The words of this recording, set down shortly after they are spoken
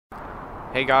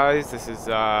Hey guys, this is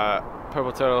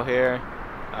Purple Turtle here.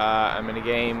 I'm in a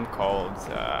game called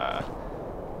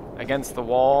Against the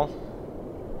Wall.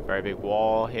 Very big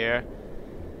wall here.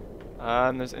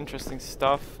 And there's interesting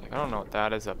stuff. Like, I don't know what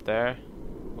that is up there.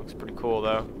 Looks pretty cool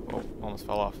though. Oh, almost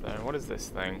fell off there. What is this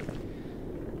thing?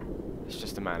 It's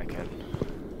just a mannequin.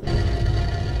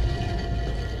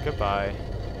 Goodbye.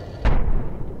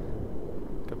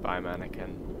 Goodbye,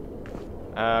 mannequin.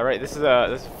 Right, this is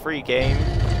a free game.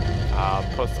 I'll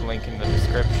post a link in the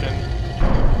description.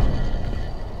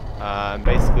 And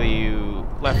basically you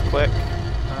left click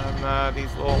and these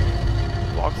little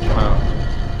blocks come out.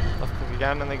 Left click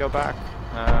again and they go back.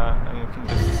 And we can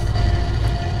just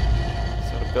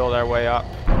sort of build our way up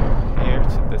here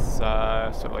to this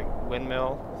sort of like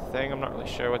windmill thing. I'm not really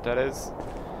sure what that is.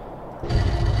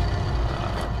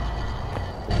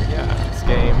 Yeah, this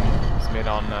game is made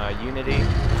on Unity, I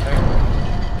think.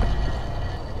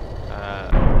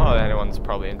 Not that anyone's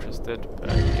probably interested, but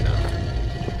you know.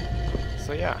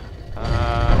 So yeah,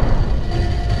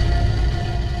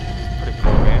 pretty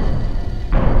cool game.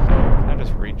 Can I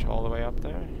just reach all the way up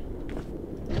there?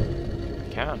 I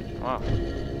can. Wow.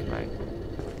 Can I?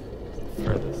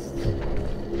 Furthest.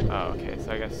 Oh, okay.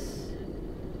 So I guess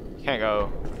you can't go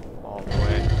all the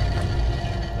way.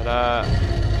 But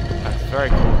it's a very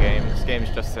cool game. This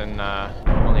game's just in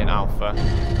only an alpha,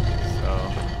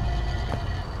 so.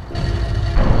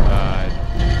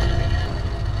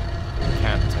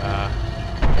 Can't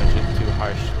judge it too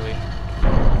harshly.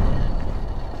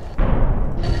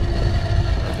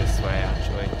 Or this way,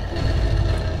 actually.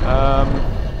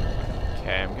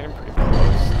 Okay, I'm getting pretty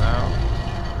close now.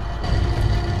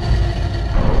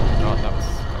 Oh god, that was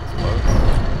close.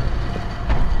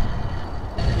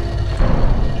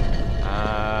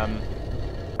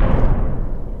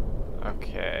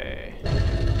 Okay.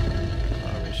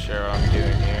 Not really sure what I'm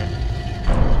doing here.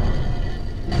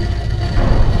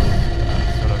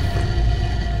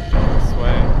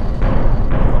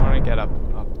 Get up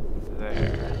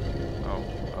there.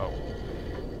 Oh.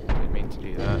 Didn't mean to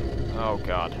do that. Oh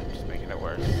god, I'm just making it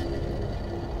worse.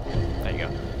 There you go.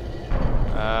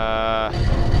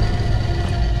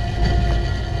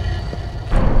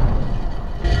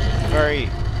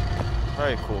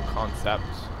 Very cool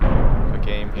concept of a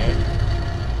game here.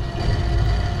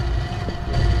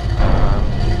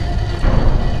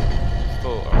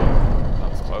 Still, oh, that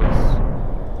was close.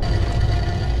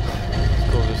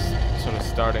 Sort of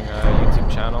starting a YouTube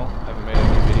channel. I haven't made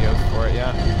any videos for it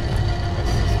yet. I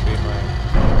guess this will be my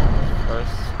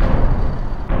first.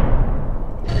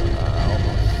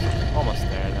 Almost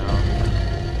there now.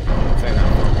 I've been saying that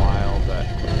for a while, but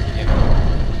you know,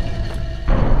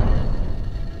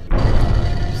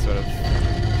 sort of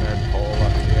nerd pole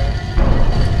up here.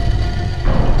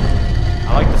 I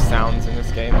like the sounds in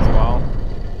this game as well.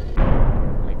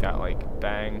 Like that, like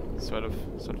bang sort of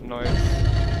noise.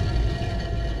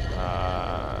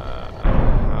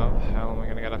 How the hell am I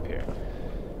gonna get up here?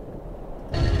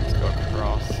 Let's go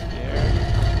across here,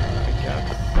 I guess.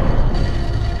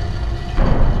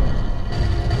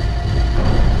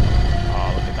 Oh,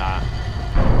 look at that.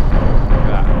 Look at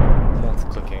that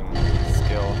multi-clicking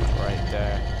skill right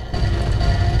there.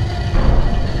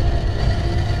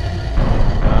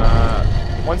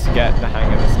 Once you get the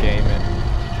hang of this game,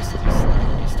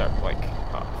 you start like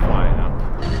flying up.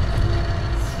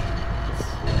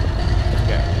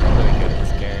 Really good at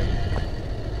this game.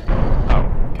 Oh,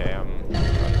 okay, I'm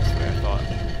going this way. I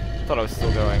thought I was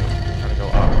still trying to go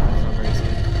up for some reason.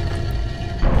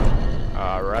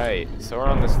 Alright, so we're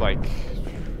on this like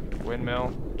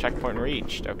windmill. Checkpoint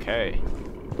reached, okay.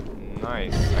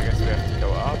 Nice. I guess we have to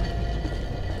go up.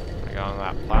 I got on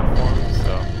that platform,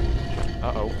 so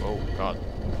oh god.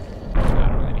 I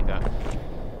don't really need that.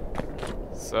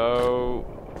 So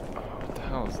what the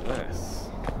hell is this?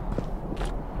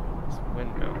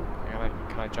 Windmill.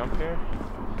 Can I jump here?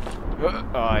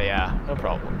 Oh yeah, no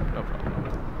problem.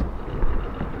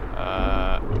 Oh,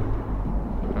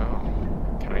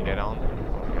 can I get on there?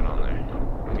 Get on there.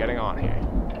 I'm getting on here.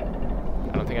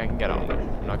 I don't think I can get on there.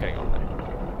 I'm not getting on there.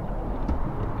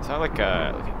 Is that like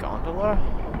a gondola?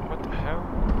 What the hell?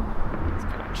 It's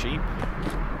kind of cheap.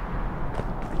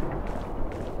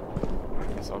 I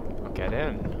guess I'll get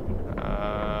in.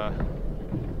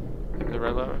 The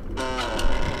red lever.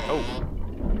 Oh,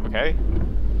 okay.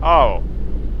 Oh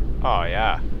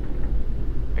yeah.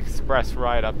 Express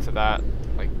ride up to that,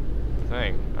 like,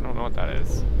 thing. I don't know what that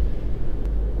is.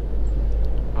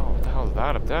 Oh, what the hell is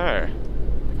that up there?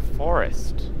 Like a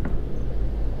forest.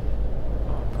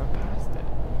 Oh, I'm going past it.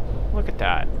 Look at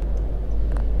that.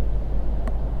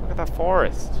 Look at that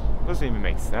forest. It doesn't even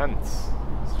make sense.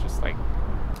 It's just like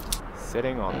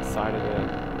sitting on the side of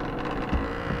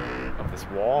this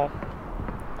wall.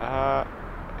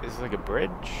 Is this like a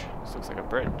bridge? This looks like a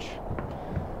bridge.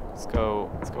 Let's go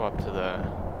up to the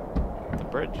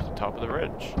bridge, the top of the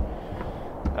bridge.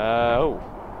 Oh.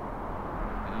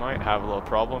 Might have a little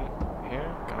problem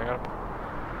here. Can I go up?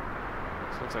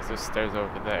 This looks like there's stairs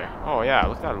over there. Oh yeah,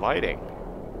 look at that lighting.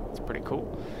 It's pretty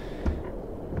cool.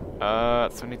 So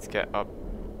we need to get up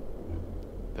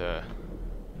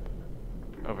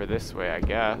over this way, I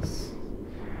guess.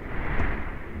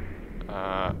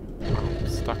 I'm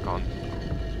stuck on.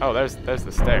 Oh, there's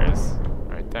the stairs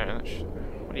right there.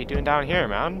 What are you doing down here,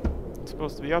 man? It's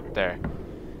supposed to be up there.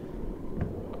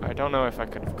 I don't know if I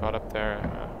could have got up there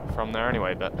from there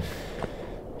anyway, but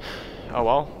oh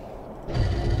well.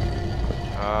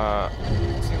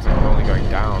 Seems like I'm only going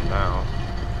down now.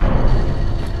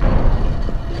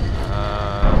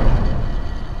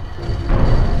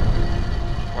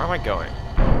 Where am I going?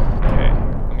 Okay,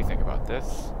 let me think about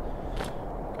this.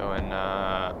 Going,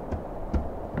 oh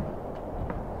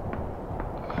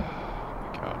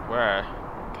my god, where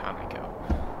can I go?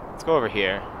 Let's go over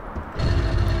here. I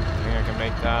think I can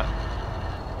make that.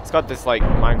 It's got this like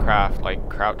Minecraft like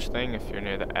crouch thing. If you're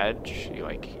near the edge, you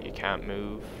can't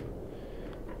move.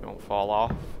 You won't fall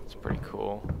off. It's pretty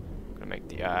cool. I'm gonna make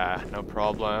the no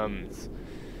problems.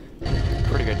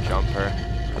 Pretty good jumper.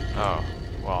 Oh,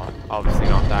 well, obviously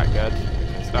not that good.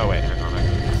 Oh wait, hang on. I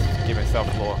can just give myself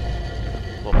a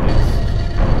little boost.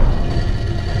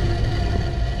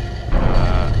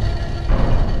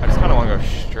 I just kind of want to go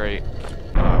straight.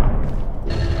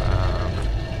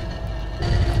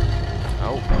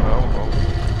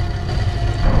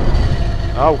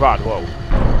 Oh god, whoa.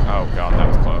 Oh god, that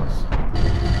was close.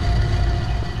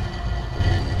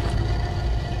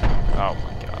 Oh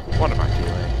my god, what am I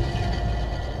doing?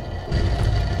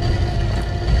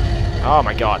 Oh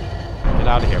my god, get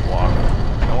out of here, block.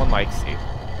 No one likes you.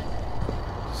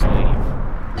 Just leave.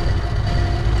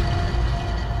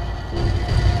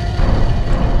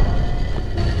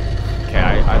 Okay,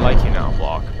 I like you now,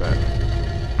 block, but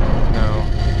no.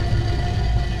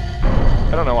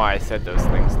 I don't know why I said those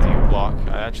things to you, block.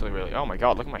 I actually really. Oh my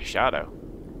god, look at my shadow.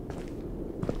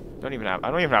 I don't even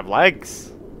have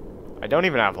legs. I don't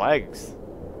even have legs.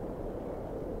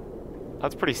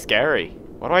 That's pretty scary.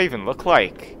 What do I even look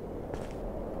like?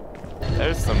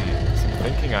 There's some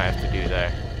thinking I have to do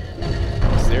there.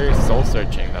 Serious soul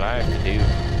searching that I have to do.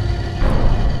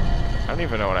 I don't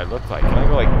even know what I look like. Can I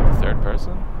go like third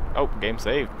person? Oh, game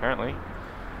saved apparently.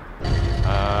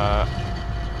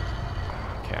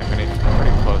 Okay, I'm getting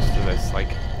pretty close to this.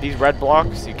 Like, these red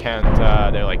blocks, you can't,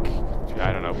 they're like,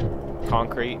 I don't know,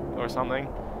 concrete or something.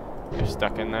 They're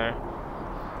stuck in there.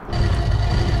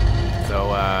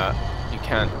 So, you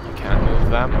can't move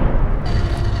them.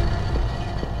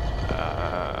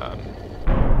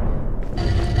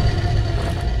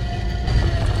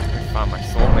 I found my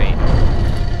soulmate.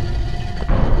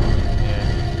 Yeah,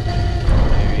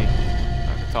 maybe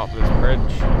at the top of this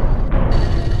bridge.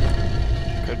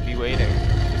 Could be waiting.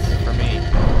 For me.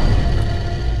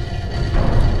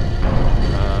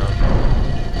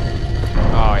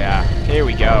 Oh yeah, here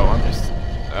we go. I'm just.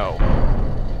 Oh.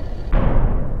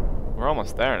 We're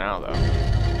almost there now, though.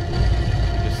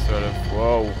 Just sort of.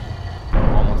 Whoa.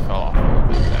 Almost fell off a little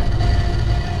bit there.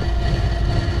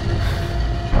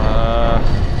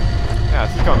 Yeah,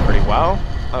 this is going pretty well.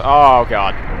 Oh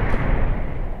god.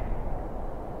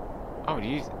 Oh, do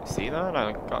you see that?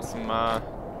 I got some,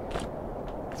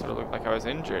 sort of looked like I was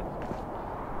injured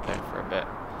there for a bit.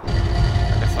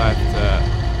 I guess I have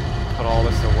to put all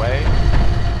this away.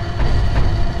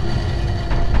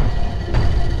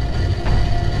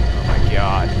 Oh my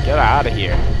god, get out of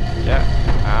here. Get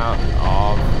out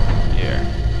of here.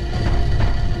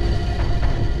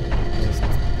 Just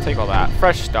take all that.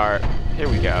 Fresh start. Here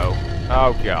we go.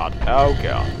 Oh god. Oh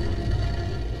god.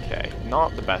 Okay,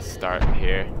 not the best start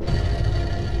here.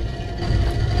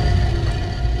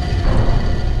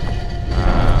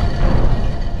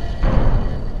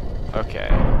 Okay.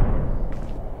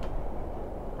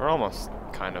 We're almost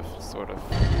kind of, sort of,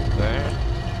 there.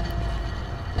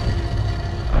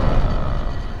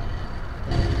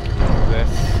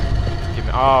 This. Give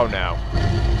me. Oh no.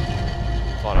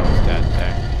 Thought I was dead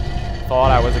there.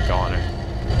 Thought I was a goner.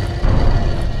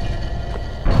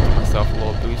 Give myself a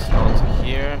little boost onto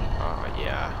here. Oh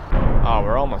yeah. Oh,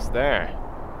 we're almost there.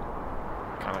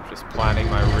 Kind of just planning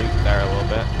my route there a little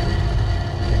bit.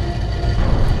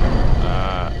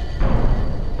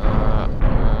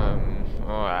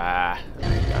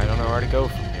 I don't know where to go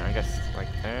from here. I guess like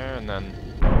there and then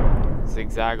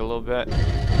zigzag a little bit.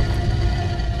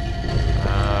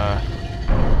 Oh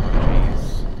jeez.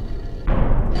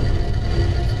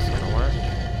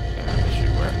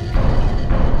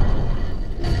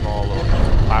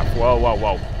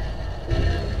 whoa.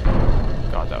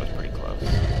 God, that was pretty close.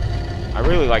 I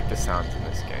really like the sounds in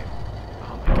this game.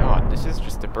 Oh my god, this is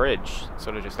just a bridge. It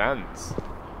sort of just ends.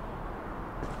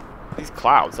 These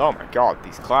clouds, oh my god,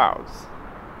 these clouds.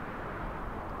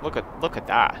 Look at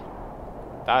that.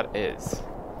 That is.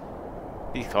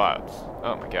 These clouds.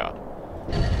 Oh my god.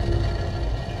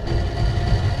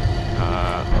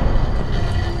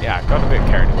 Yeah, I got a bit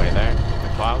carried away there, the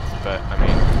clouds, but I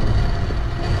mean,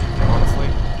 honestly,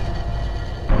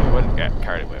 I wouldn't get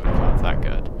carried away with clouds that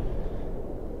good.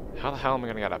 How the hell am I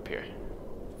gonna get up here?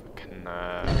 I can,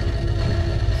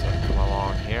 sort of come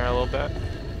along here a little bit.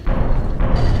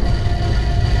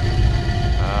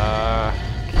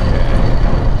 Okay.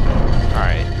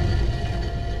 Alright.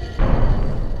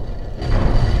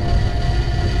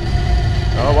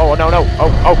 Oh, whoa, no, no!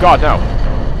 Oh god, no!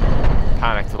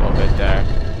 Panicked a little bit there.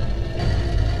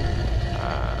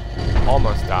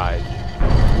 Almost died.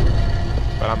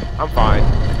 But I'm fine.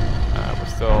 We're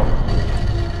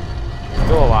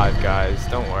still alive, guys.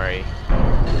 Don't worry.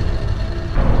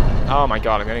 Oh my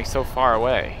god, I'm getting so far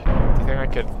away. Do you think I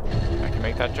can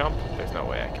make that jump? There's no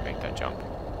way I can make that jump.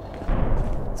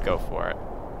 Let's go for it.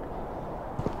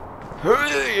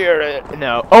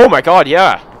 No. Oh my god,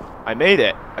 yeah! I made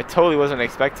it. I totally wasn't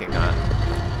expecting that.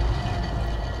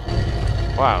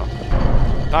 Wow.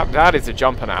 That is a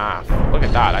jump and a half. Look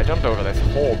at that. I jumped over this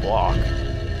whole block.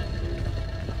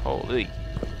 Holy.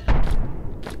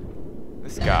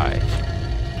 This guy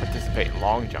should participate in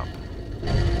long jump.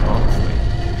 Honestly.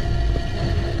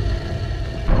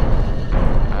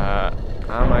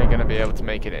 Am I gonna be able to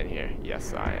make it in here?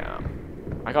 Yes, I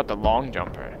am. I got the long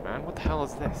jumper, man. What the hell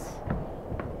is this?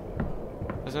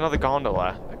 There's another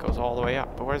gondola that goes all the way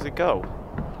up, but where does it go?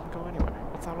 It doesn't go anywhere.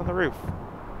 What's that on the roof?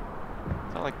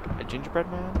 Is that like a gingerbread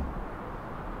man?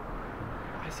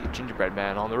 I see a gingerbread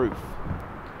man on the roof.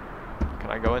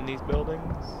 Can I go in these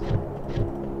buildings?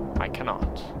 I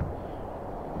cannot.